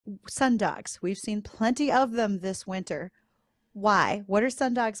sundogs. We've seen plenty of them this winter. Why? What are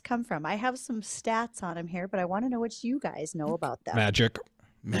sundogs come from? I have some stats on them here, but I want to know what you guys know about them. Magic.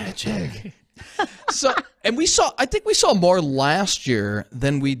 So, and I think we saw more last year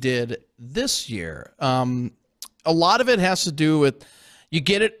than we did this year. A lot of it has to do with, you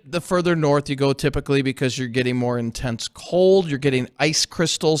get it the further north you go typically because you're getting more intense cold. You're getting ice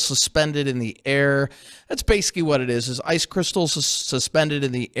crystals suspended in the air. That's basically what it is ice crystals suspended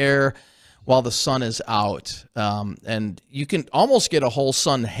in the air while the sun is out. And you can almost get a whole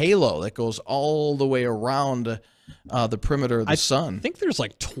sun halo that goes all the way around the perimeter of the sun. I think there's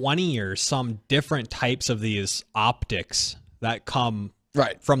like 20 or some different types of these optics that come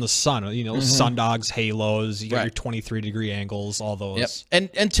from the sun. You know, sundogs, halos, you got your 23-degree angles, all those. Yep.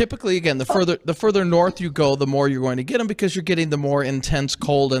 And typically, again, the further north you go, the more you're going to get them because you're getting the more intense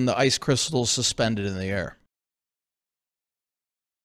cold and the ice crystals suspended in the air.